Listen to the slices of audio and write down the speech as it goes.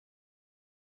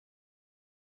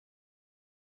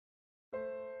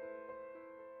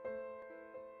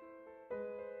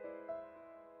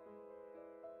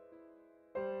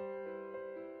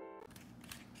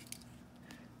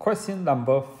Question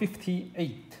number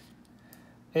 58.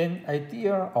 An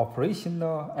ideal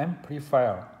operational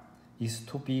amplifier is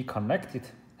to be connected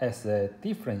as a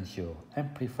differential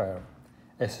amplifier,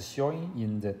 as shown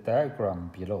in the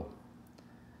diagram below.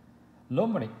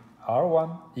 Normally,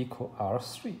 R1 equal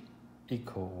R3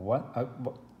 equal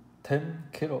 10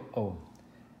 kilo ohm,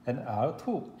 and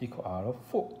R2 equal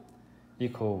R4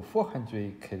 equal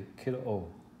 400 kilo ohm.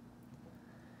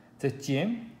 The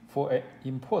gain for an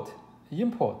input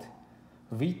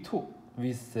V2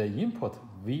 with the input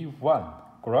V1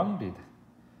 grounded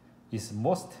is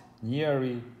most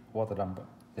nearly what number?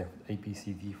 There are A, B,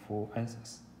 C, D, 4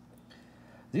 answers.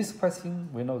 This question,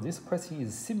 we know this question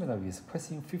is similar with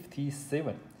question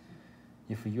 57.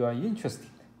 If you are interested,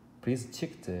 please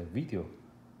check the video.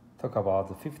 Talk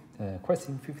about the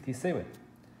question 57.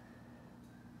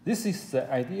 This is the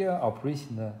ideal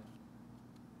operational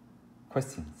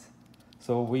questions.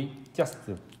 So we just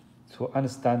to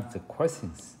understand the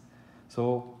questions.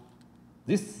 So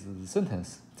this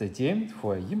sentence, the gain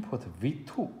for input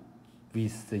V2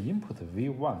 with the input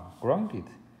V1 grounded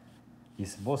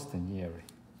is most nearly.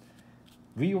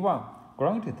 V1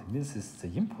 grounded means the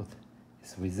input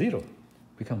is V0.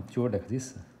 We can draw like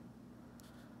this.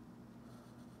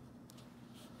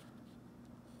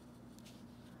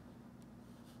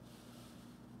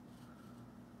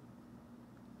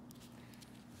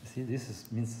 See,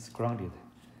 means it's grounded.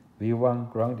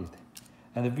 V1 grounded.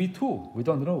 And V2, we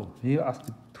don't know. You ask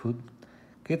to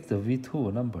get the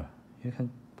V2 number. You can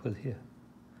put here.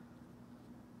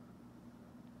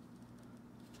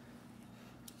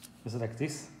 It's like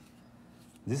this.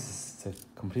 This is the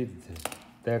complete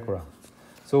diagram.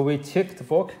 So we check the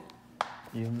book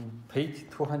in page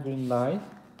 209.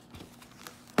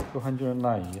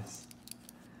 209, yes.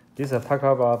 This is talk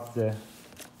about the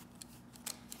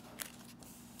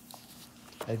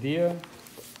ideal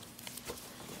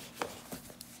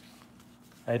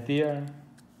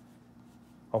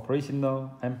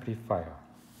operational amplifier.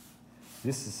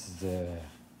 This is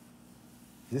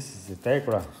the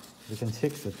diagram. We can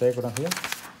check the diagram here.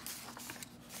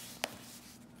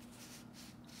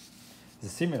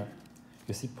 It's similar.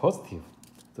 You see positive.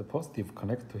 The positive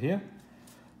connect to here.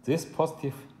 This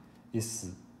positive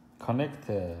is connect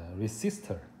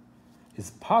resistor. It's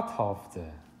part of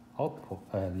the output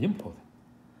input.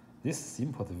 This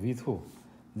input V2.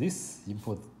 This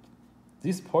input,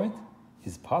 this point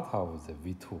is part of the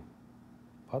V2.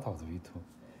 Part of the V2.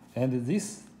 And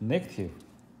this negative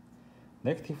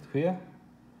here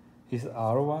is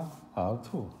R1,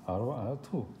 R2, R1,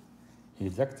 R2.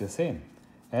 Exactly the same.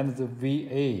 And the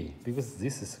VA, because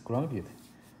this is grounded,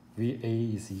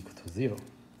 VA is equal to 0.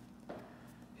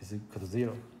 Is equal to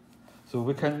 0. So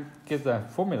we can get the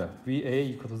formula VA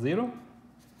equal to 0.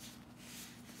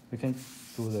 We can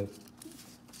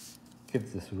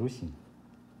get the solution.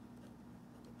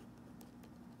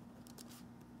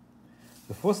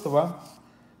 The first one,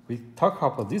 we talk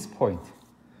about this point.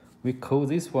 We call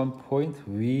this one point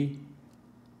VB.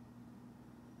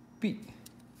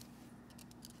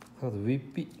 Called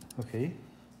VB, okay.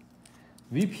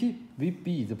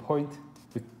 VB is the point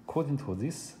according to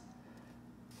this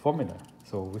formula.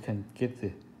 So we can get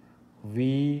the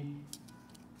V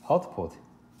output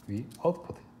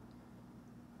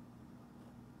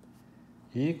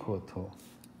equal to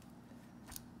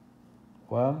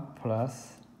 1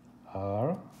 plus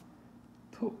R2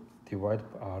 divided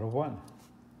by R1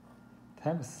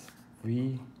 times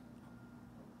VB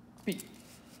is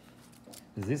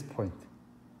this point.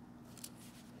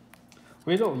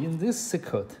 We know in this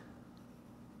circuit,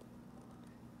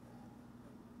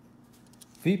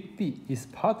 VB is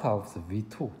part of the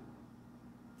V2.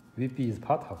 VB is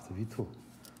part of the V2.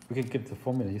 We can get the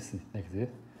formula like this.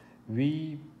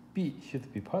 VB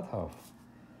should be R4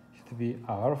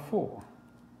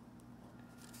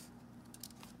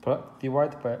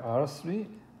 divided by R3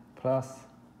 plus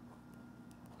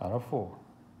R4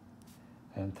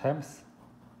 and times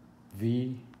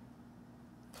V2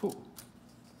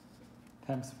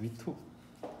 times V2.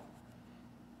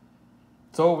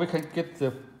 So we can get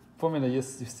the formula,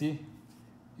 yes, you see,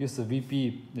 use the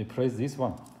VB, replace this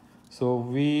one. So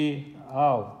V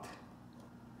out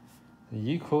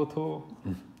equal to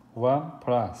 1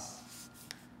 plus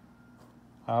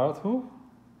R2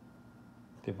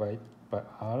 divided by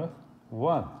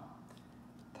R1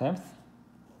 times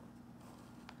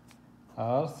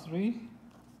R3,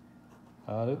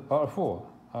 R4,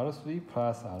 R3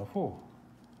 plus R4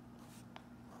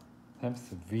 times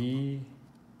V2,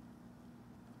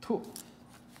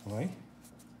 right?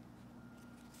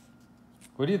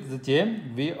 We need the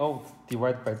gain V out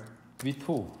divided by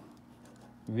V2.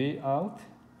 V out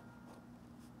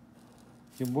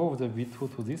You move the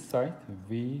V2 to this side,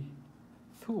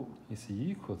 V2 is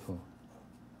equal to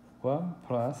 1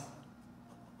 plus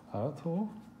R2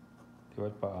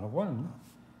 divided by R1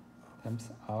 times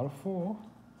R4,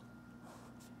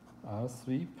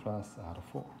 R3 plus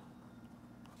R4.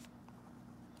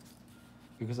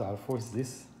 Because R4 is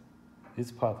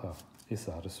this part of this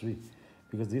R3.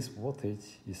 Because this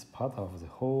voltage is part of the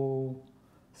whole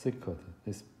circuit,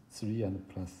 this 3 and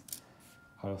plus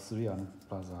R3 and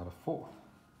plus R4.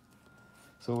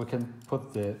 So we can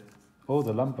put all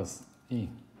the numbers in.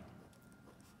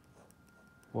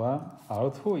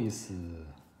 R2 is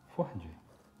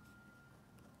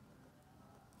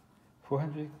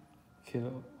 400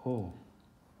 kilo ohm,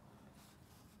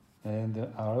 and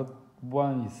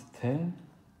R1 is 10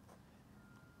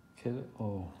 kilo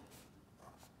ohm.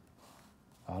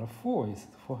 R4 is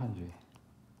 400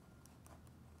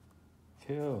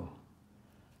 kilo.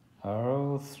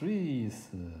 R3 is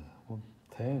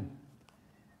 10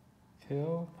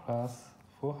 kilo plus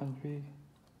 400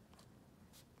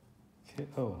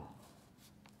 kilo.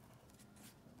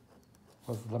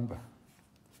 What's the number?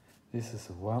 This is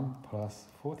 1 plus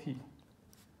 40.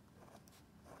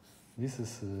 This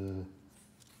is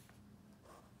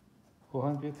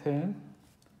 410,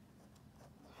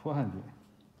 400.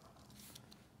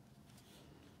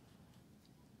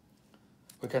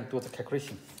 We can do the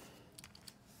calculation.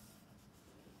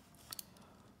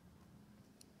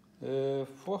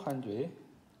 400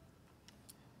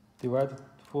 divided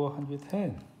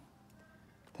 410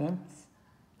 times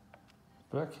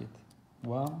bracket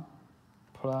 1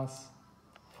 plus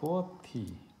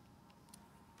 40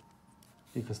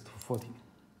 equals to 40.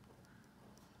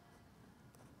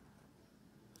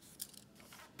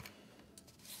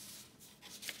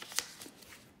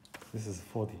 This is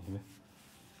 40.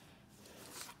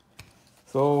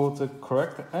 So the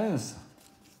correct answer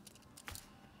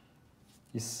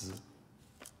is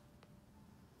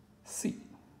C,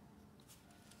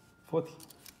 40.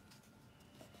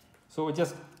 So we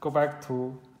just go back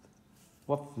to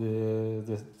what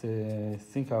the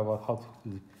think about how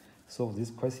to solve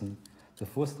this question. The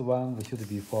first one, we should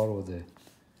be follow the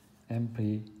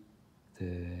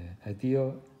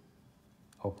ideal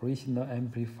operational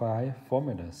amplifier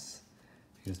formulas,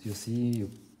 because you see,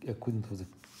 according to the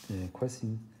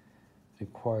question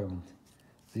requirement,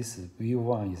 this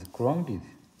V1 is grounded.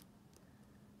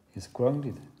 Is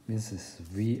grounded means it's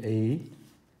VA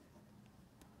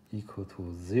equal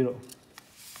to 0.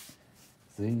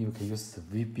 Then you can use the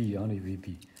VB, only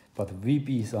VB. But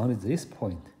VB is only this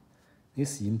point.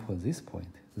 This input, this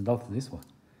point, not this one.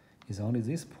 It's only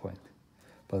this point.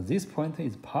 But this point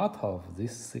is part of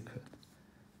this circuit.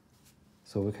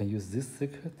 So we can use this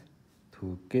circuit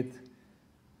to get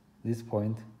this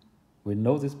point. We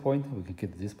know this point, we can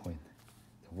get this point,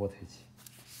 the voltage.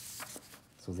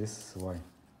 So this is why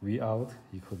V out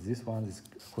equals this one is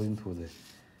according to the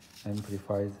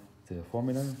amplified the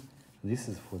formula. This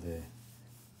is for the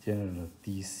general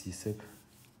DC circuit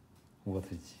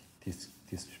voltage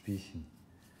distribution.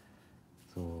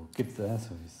 So get the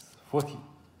answer is 40.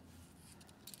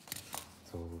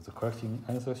 So the correct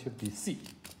answer should be C.